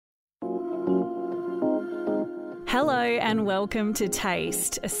Hello and welcome to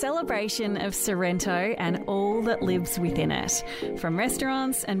Taste, a celebration of Sorrento and all that lives within it. From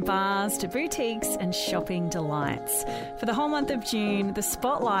restaurants and bars to boutiques and shopping delights. For the whole month of June, the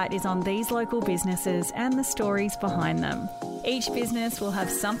spotlight is on these local businesses and the stories behind them. Each business will have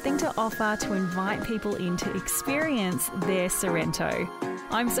something to offer to invite people in to experience their Sorrento.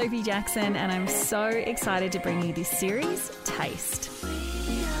 I'm Sophie Jackson and I'm so excited to bring you this series, Taste.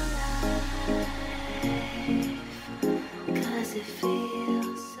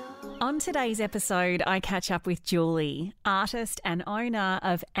 On today's episode, I catch up with Julie, artist and owner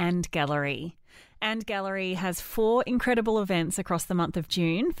of And Gallery. And Gallery has 4 incredible events across the month of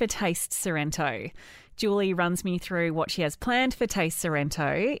June for Taste Sorrento. Julie runs me through what she has planned for Taste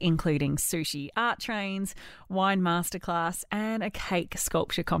Sorrento, including sushi art trains, wine masterclass, and a cake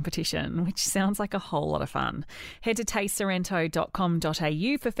sculpture competition, which sounds like a whole lot of fun. Head to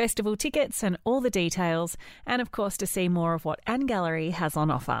tastesorrento.com.au for festival tickets and all the details, and of course to see more of what And Gallery has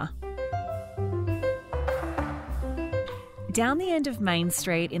on offer. Down the end of Main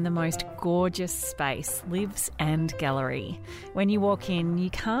Street in the most gorgeous space lives And Gallery. When you walk in, you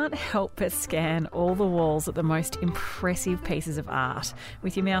can't help but scan all the walls at the most impressive pieces of art,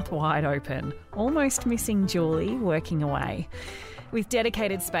 with your mouth wide open, almost missing Julie working away. With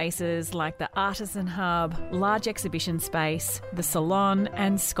dedicated spaces like the Artisan Hub, large exhibition space, the salon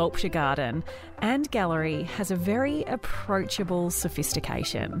and sculpture garden, And Gallery has a very approachable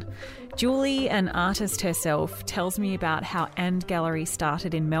sophistication. Julie, an artist herself, tells me about how And Gallery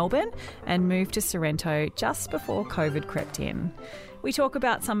started in Melbourne and moved to Sorrento just before COVID crept in. We talk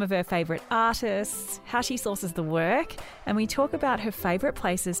about some of her favourite artists, how she sources the work, and we talk about her favourite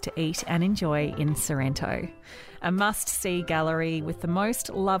places to eat and enjoy in Sorrento. A must-see gallery with the most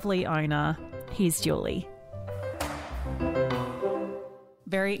lovely owner. Here's Julie.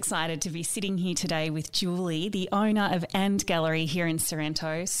 Very excited to be sitting here today with Julie, the owner of And Gallery here in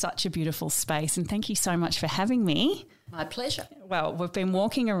Sorrento. Such a beautiful space, and thank you so much for having me. My pleasure. Well, we've been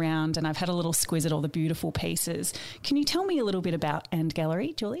walking around and I've had a little squiz at all the beautiful pieces. Can you tell me a little bit about And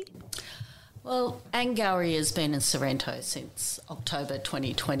Gallery, Julie? Well, And Gallery has been in Sorrento since October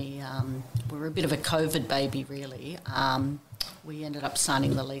 2020. We're a bit of a COVID baby, really. We ended up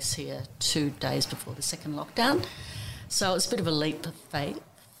signing the lease here 2 days before the second lockdown. So it was a bit of a leap of faith.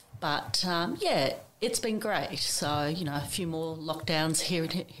 But, it's been great. So, a few more lockdowns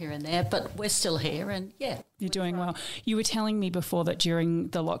here and there, but we're still here and, You're doing well. You were telling me before that during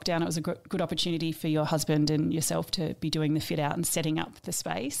the lockdown it was a good opportunity for your husband and yourself to be doing the fit out and setting up the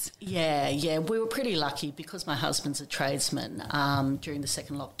space. Yeah. We were pretty lucky because my husband's a tradesman. During the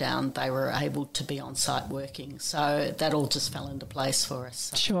second lockdown, they were able to be on site working. So that all just fell into place for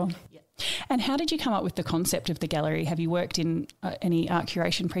us. So, sure. Yeah. And how did you come up with the concept of the gallery? Have you worked in any art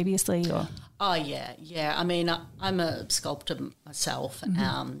curation previously? Or? Oh, yeah. I mean, I'm a sculptor myself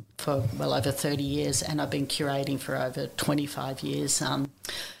for well over 30 years, and I've been curating for over 25 years.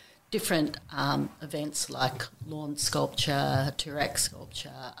 Different events like lawn sculpture, Turac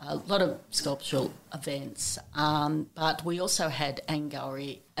sculpture, a lot of sculptural events. But we also had And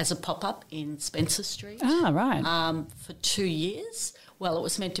Gallery as a pop-up in Spencer Street. Ah, right. For 2 years. Well, it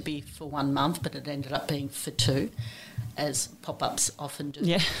was meant to be for 1 month, but it ended up being for 2, as pop-ups often do.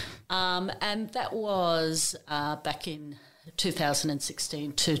 Yeah. And that was back in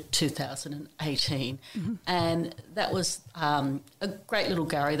 2016 to 2018. Mm-hmm. And that was a great little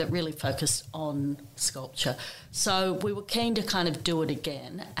gallery that really focused on sculpture. So we were keen to kind of do it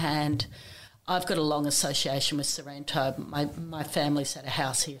again. And I've got a long association with Sorrento. My family's had a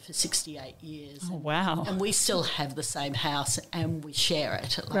house here for 68 years. Oh, wow. And we still have the same house and we share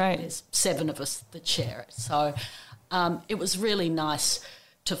it. Right. There's 7 of us that share it. So it was really nice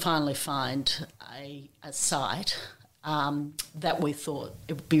to finally find a site that we thought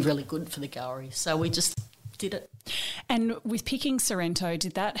it would be really good for the gallery. So we just did it. And with picking Sorrento,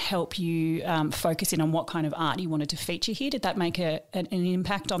 did that help you focus in on what kind of art you wanted to feature here? Did that make an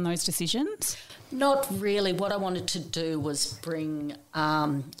impact on those decisions? Not really. What I wanted to do was bring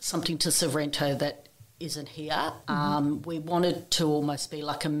something to Sorrento that isn't here. We wanted to almost be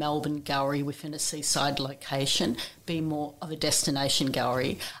like a Melbourne gallery within a seaside location, be more of a destination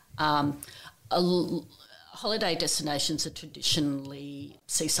gallery. Holiday destinations are traditionally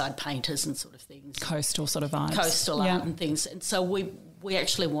seaside painters and sort of things. Coastal sort of vibes. Coastal art and things. And so we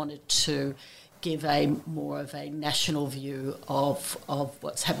actually wanted to give a more of a national view of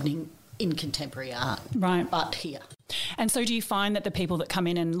what's happening in contemporary art. Right. But here. And so do you find that the people that come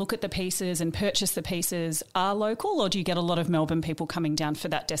in and look at the pieces and purchase the pieces are local, or do you get a lot of Melbourne people coming down for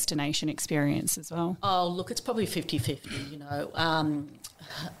that destination experience as well? Oh, look, it's probably 50-50,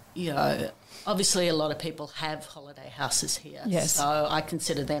 obviously a lot of people have holiday houses here, Yes. so I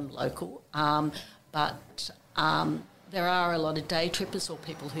consider them local. But there are a lot of day trippers or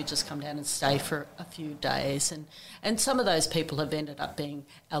people who just come down and stay for a few days, and some of those people have ended up being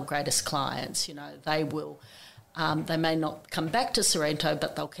our greatest clients. You know, they will. They may not come back to Sorrento,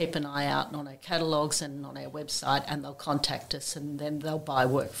 but they'll keep an eye out on our catalogues and on our website, and they'll contact us, and then they'll buy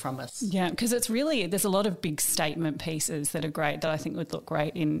work from us. Yeah, because it's really, there's a lot of big statement pieces that are great that I think would look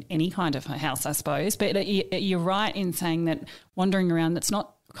great in any kind of a house, I suppose. But you're right in saying that wandering around, it's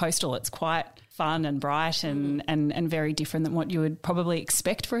not coastal, it's quite fun and bright and very different than what you would probably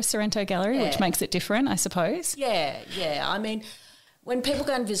expect for a Sorrento gallery, which makes it different, I suppose. Yeah. I mean, when people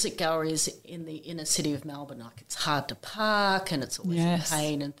go and visit galleries in the inner city of Melbourne, like, it's hard to park and it's always a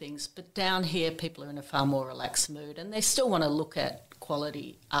pain and things. But down here, people are in a far more relaxed mood, and they still want to look at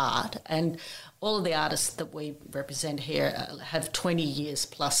quality art. And all of the artists that we represent here have 20 years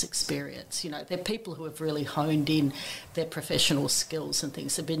plus experience. You know, they're people who have really honed in their professional skills and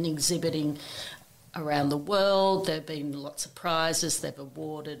things. They've been exhibiting around the world. There have been lots of prizes. They've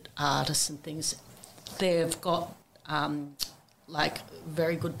awarded artists and things. They've got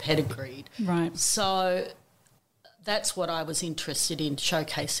very good pedigree. Right. So that's what I was interested in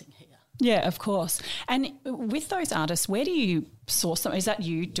showcasing here. Yeah, of course. And with those artists, where do you source them? Is that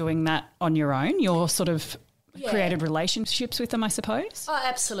you doing that on your own? Your sort of created relationships with them, I suppose? Oh,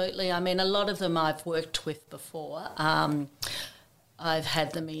 absolutely. I mean, a lot of them I've worked with before. I've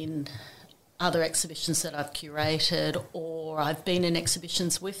had them in other exhibitions that I've curated, or I've been in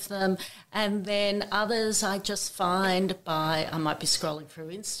exhibitions with them, and then others I just find I might be scrolling through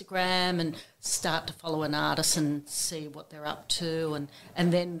Instagram and start to follow an artist and see what they're up to,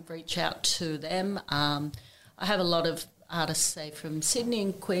 and then reach out to them. I have a lot of artists, say, from Sydney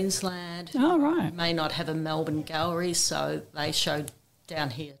and Queensland who may not have a Melbourne gallery, so they show down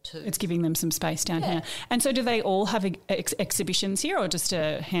here too. It's giving them some space down here. And so do they all have exhibitions here, or just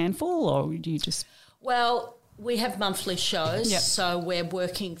a handful, or do you just... Well, we have monthly shows, so we're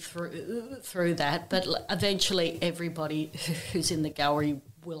working through that, but eventually everybody who's in the gallery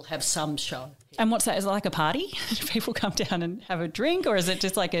will have some show. And what's that? Is it like a party? Do people come down and have a drink, or is it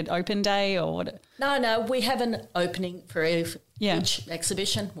just like an open day, or what? No, we have an opening for each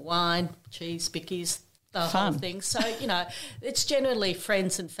exhibition: wine, cheese, bickies, the whole thing. So, you know, it's generally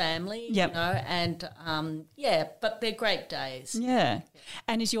friends and family, you know, and, but they're great days. Yeah.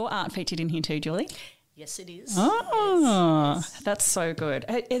 And is your art featured in here too, Julie? Yes, it is. Oh, yes. That's so good.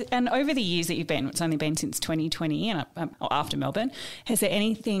 And over the years that you've been, it's only been since 2020 and or after Melbourne, has there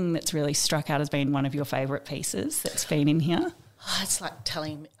anything that's really struck out as being one of your favourite pieces that's been in here? Oh, it's like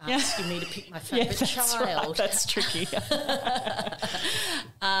asking me to pick my favourite child. Right. That's tricky.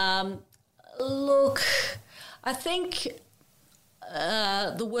 Look, I think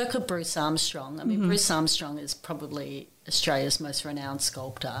the work of Bruce Armstrong. I mean, Bruce Armstrong is probably Australia's most renowned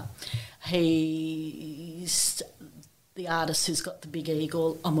sculptor. He's the artist who's got the big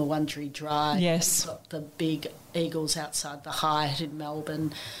eagle on Wurundjeri Drive. Yes. He's got the big eagles outside the Hyatt in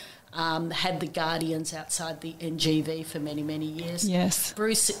Melbourne. Had the Guardians outside the NGV for many, many years. Yes.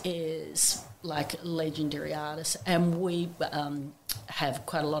 Bruce is like a legendary artist, and we have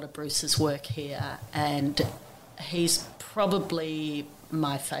quite a lot of Bruce's work here, and he's probably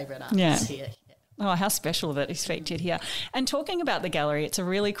my favourite artist here. Oh, how special that he's featured here. And talking about the gallery, it's a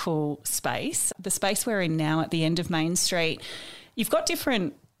really cool space. The space we're in now at the end of Main Street, you've got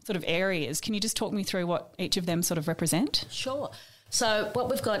different sort of areas. Can you just talk me through what each of them sort of represent? Sure. So what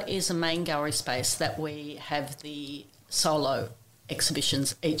we've got is a main gallery space that we have the solo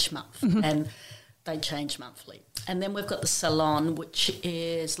exhibitions each month, and they change monthly. And then we've got the salon, which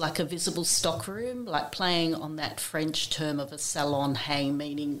is like a visible stock room, like playing on that French term of a salon hang,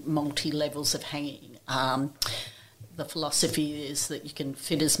 meaning multi-levels of hanging. The philosophy is that you can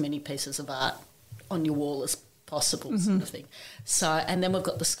fit as many pieces of art on your wall as possible, sort of thing. So, and then we've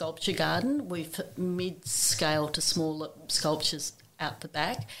got the sculpture garden with mid-scale to smaller sculptures out the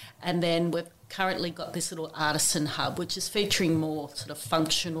back. And then we've currently got this little artisan hub, which is featuring more sort of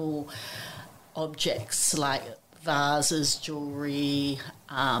functional objects like vases, jewellery,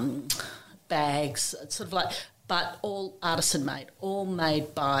 bags, sort of like, but all artisan made, all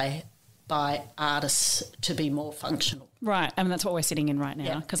made by artists to be more functional. Right, I mean, that's what we're sitting in right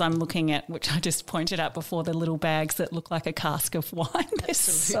now, because I'm looking at, which I just pointed out before, the little bags that look like a cask of wine.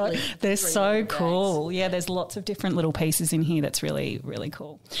 They're so cool. Yeah, there's lots of different little pieces in here that's really, really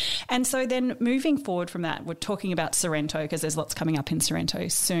cool. And so then moving forward from that, we're talking about Sorrento because there's lots coming up in Sorrento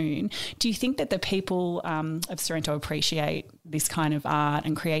soon. Do you think that the people of Sorrento appreciate this kind of art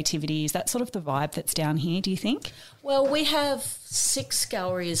and creativity? Is that sort of the vibe that's down here, do you think? Well, we have 6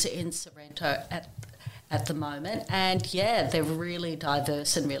 galleries in Sorrento at the moment, and they're really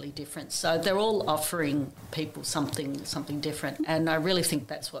diverse and really different. So they're all offering people something different, and I really think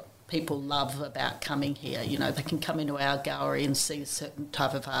that's what people love about coming here. You know, they can come into our gallery and see a certain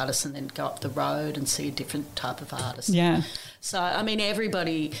type of artist and then go up the road and see a different type of artist. Yeah. So, I mean,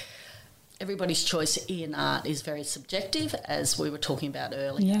 everybody's choice in art is very subjective, as we were talking about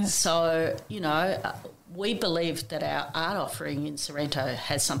earlier. Yes. So, you know, we believe that our art offering in Sorrento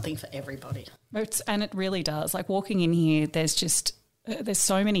has something for everybody. And it really does. Like walking in here, there's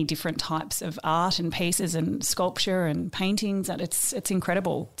so many different types of art and pieces and sculpture and paintings, and it's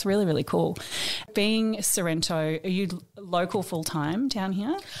incredible. It's really, really cool. Being Sorrento, are you local full-time down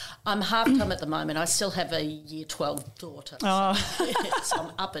here? I'm half-time at the moment. I still have a Year 12 daughter, so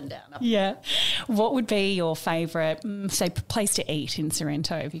I'm up and down. Yeah. What would be your favourite, say, place to eat in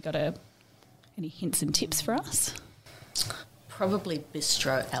Sorrento? Have you got any hints and tips for us? Probably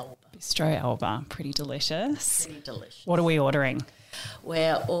Bistro Alba. Bistro Alba, pretty delicious. Pretty delicious. What are we ordering?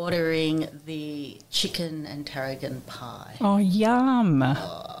 We're ordering the chicken and tarragon pie. Oh, yum.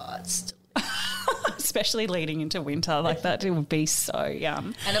 Oh, it's delicious. Especially leading into winter like that, it would be so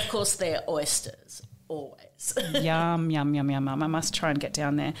yum. And, of course, they're oysters, always. Yum, yum, yum, yum, yum. I must try and get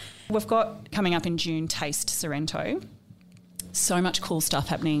down there. We've got, coming up in June, Taste Sorrento. So much cool stuff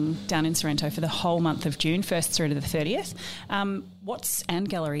happening down in Sorrento for the whole month of June, 1st through to the 30th. What's And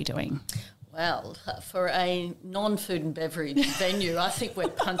Gallery doing? Well, for a non-food and beverage venue, I think we're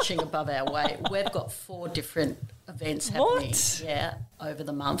punching above our weight. We've got 4 different events happening over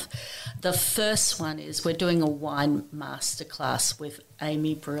the month. The first one is we're doing a wine masterclass with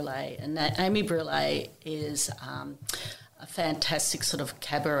Amy Brule. And Amy Brule is a fantastic sort of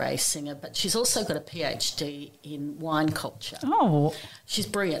cabaret singer, but she's also got a PhD in wine culture. Oh. She's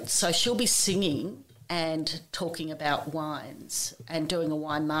brilliant. So she'll be singing and talking about wines and doing a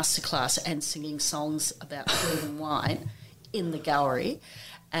wine masterclass and singing songs about food and wine in the gallery.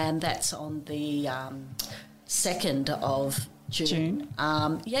 And that's on the 2nd of June.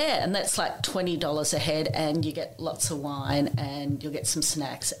 And that's like $20 a head, and you get lots of wine and you'll get some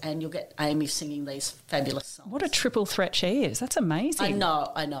snacks and you'll get Amy singing these fabulous songs. What a triple threat she is. That's amazing.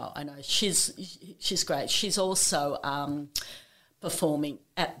 I know. She's great. She's also performing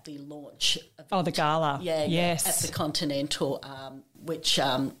at the launch of the gala. Yes. At the Continental, which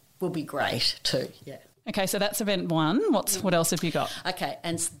will be great too, Okay, so that's event 1. What else have you got? Okay,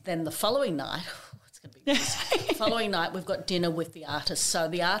 and then the following night, it's going to be the following night we've got dinner with the artists. So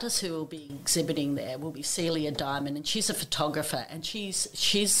the artist who will be exhibiting there will be Celia Diamond, and she's a photographer, and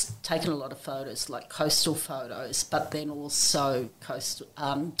she's taken a lot of photos, like coastal photos, but then also coastal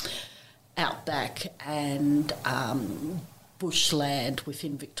outback and bushland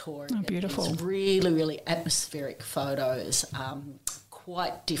within Victoria. Oh, beautiful. It's really, really atmospheric photos,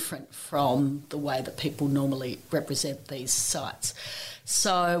 quite different from the way that people normally represent these sites.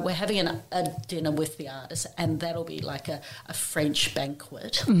 So we're having a dinner with the artists, and that'll be like a French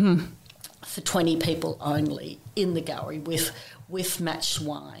banquet for 20 people only in the gallery with matched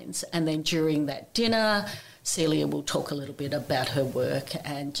wines. And then during that dinner, Celia will talk a little bit about her work,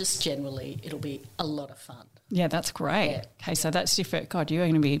 and just generally it'll be a lot of fun. Yeah, that's great. Yeah. Okay, so that's different. God, you're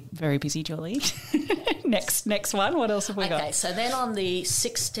going to be very busy, Julie. Next one, what else have we got? Okay, so then on the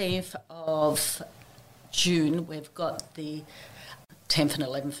 16th of June, we've got the 10th and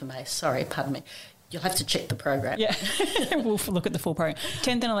 11th of May. Sorry, pardon me. You'll have to check the program. Yeah, we'll look at the full program. 10th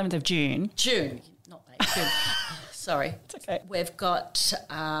and 11th of June. June, not May. June. Sorry. It's okay. We've got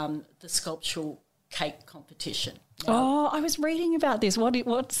the sculptural cake competition. Now, I was reading about this. What's it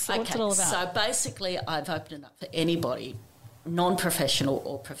all about? So basically I've opened it up for anybody, non-professional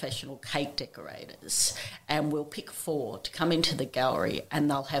or professional cake decorators, and we'll pick 4 to come into the gallery, and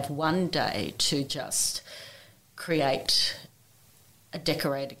they'll have one day to just create a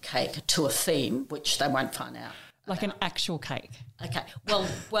decorated cake to a theme, which they won't find out. Like an actual cake? Okay.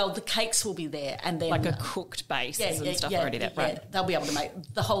 Well, the cakes will be there, and then like a cooked base and stuff already there, right? Yeah, they'll be able to make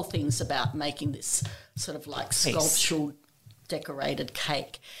the whole thing's about making this sort of like sculptural decorated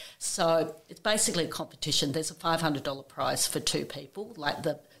cake. So it's basically a competition. There's a $500 prize for 2 people, like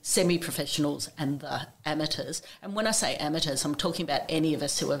the semi-professionals and the amateurs. And when I say amateurs, I'm talking about any of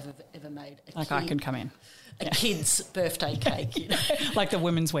us who have ever made a I can come in. a kid's birthday cake, you know. Like the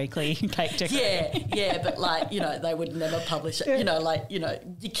Women's Weekly cake decoration. Yeah, but like, you know, they would never publish it. You know, like, you know,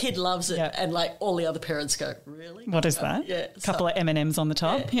 your kid loves it and like all the other parents go, really? What is that? Yeah. A couple of M&Ms on the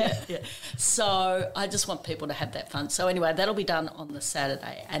top. Yeah. So I just want people to have that fun. So anyway, that'll be done on the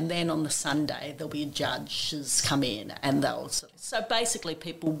Saturday, and then on the Sunday there'll be judges come in, and so basically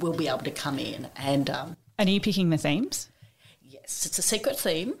people will be able to come in and. And are you picking the themes? Yes, it's a secret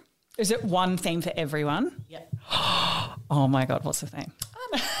theme. Is it one theme for everyone? Yeah. Oh my God, what's the theme?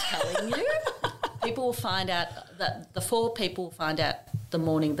 I'm telling you. People will find out that the 4 people will find out the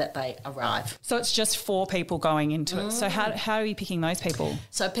morning that they arrive. So it's just 4 people going into it. So how are you picking those people?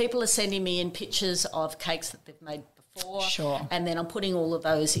 So people are sending me in pictures of cakes that they've made before. Sure. And then I'm putting all of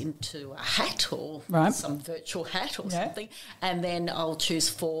those into a hat or some virtual hat or something. And then I'll choose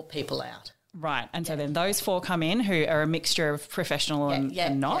 4 people out. Right, and so then those 4 come in who are a mixture of professional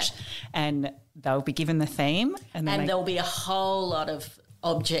and not, and they'll be given the theme. And there'll be a whole lot of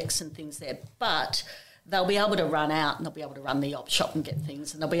objects and things there, but they'll be able to run out and they'll be able to run the op shop and get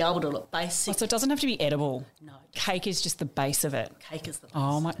things, and they'll be able to look basic. So it doesn't have to be edible? No. Cake is just the base of it? Cake is the base.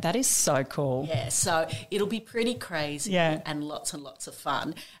 Oh, my, that is so cool. Yeah, so it'll be pretty crazy and lots of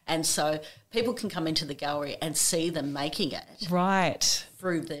fun. And so people can come into the gallery and see them making it. Right.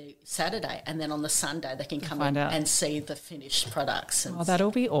 Through the Saturday, and then on the Sunday they can come in and see the finished products. And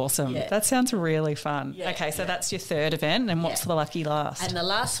that'll be awesome. Yeah. That sounds really fun. Yeah, okay, so that's your 3rd event, and what's the lucky last? And the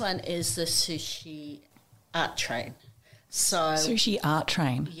last one is the sushi art train. So sushi art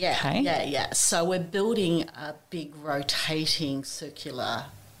train. Yeah, okay. Yeah. So we're building a big rotating circular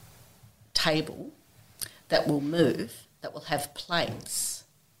table that will move, that will have plates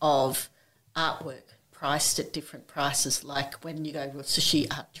of artwork priced at different prices, like when you go to a sushi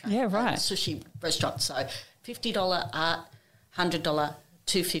art train. Yeah, right. Sushi restaurant. So $50 art, $100,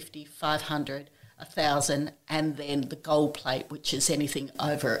 $250, $500, $1,000, and then the gold plate, which is anything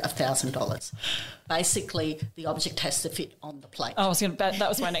over $1,000. Basically, the object has to fit on the plate. Oh, that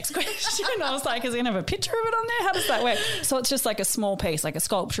was my next question. I was like, is he going to have a picture of it on there? How does that work? So it's just like a small piece, like a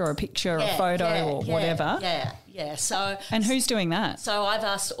sculpture or a picture or a photo or whatever? Yeah. So, and who's doing that? So I've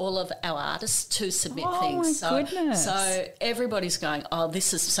asked all of our artists to submit things. Oh, my goodness. So everybody's going, oh,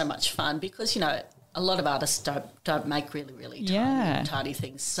 this is so much fun, because, you know, a lot of artists don't make really tiny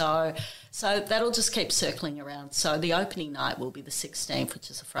things. So that'll just keep circling around. So the opening night will be the 16th, which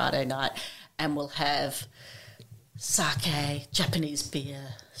is a Friday night, and we'll have sake, Japanese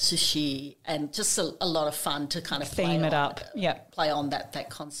beer, sushi, and just a lot of fun to kind of theme it up. Play on that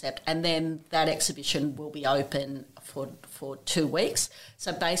concept. And then that exhibition will be open for 2 weeks.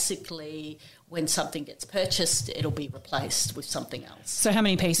 So basically, when something gets purchased, it'll be replaced with something else. So how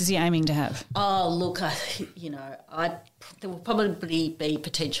many pieces are you aiming to have? Oh, look, there will probably be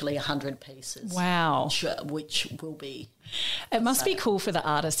potentially 100 pieces. Wow. Which will be... It must be cool for the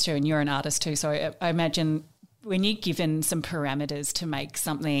artist too, and you're an artist too, so I imagine when you're given some parameters to make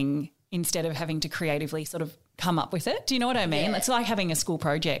something, instead of having to creatively sort of come up with it, do you know what I mean? Yeah. It's like having a school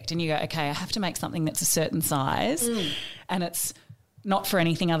project and you go, okay, I have to make something that's a certain size and it's not for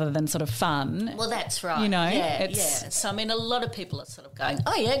anything other than sort of fun. Well, that's right. You know? So, I mean, a lot of people are sort of going,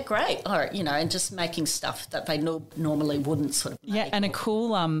 oh, yeah, great. Or, you know, and just making stuff that they normally wouldn't sort of make. Yeah, and a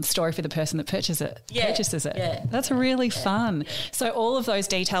cool story for the person that purchases it. Yeah. That's really fun. Yeah. So all of those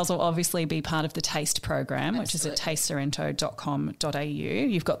details will obviously be part of the TASTE program, which is at tastesorrento.com.au.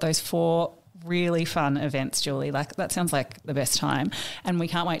 You've got those 4 really fun events, Julie. Like, that sounds like the best time, and we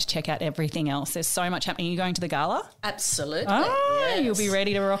can't wait to check out everything else. There's so much happening. Are you going to the gala? Absolutely. You'll be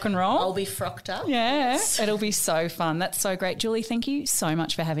ready to rock and roll. I'll be frocked up. It'll be so fun. That's so great. Julie, thank you so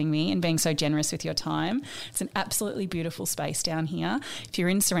much for having me and being so generous with your time. It's an absolutely beautiful space down here. If you're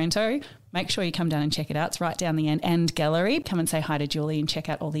in Sorrento, make sure you come down and check it out. It's right down the end gallery. Come and say hi to Julie and check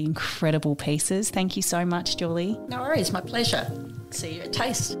out all the incredible pieces. Thank you so much, Julie. No worries, my pleasure. See you at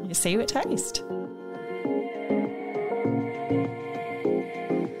TASTE. See you at TASTE.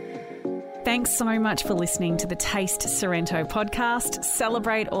 Thanks so much for listening to the Taste Sorrento podcast.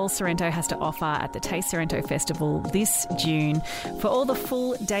 Celebrate all Sorrento has to offer at the Taste Sorrento Festival this June. For all the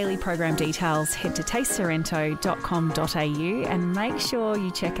full daily program details, head to tastesorrento.com.au and make sure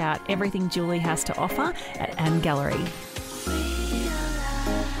you check out everything Julie has to offer at Anne Gallery.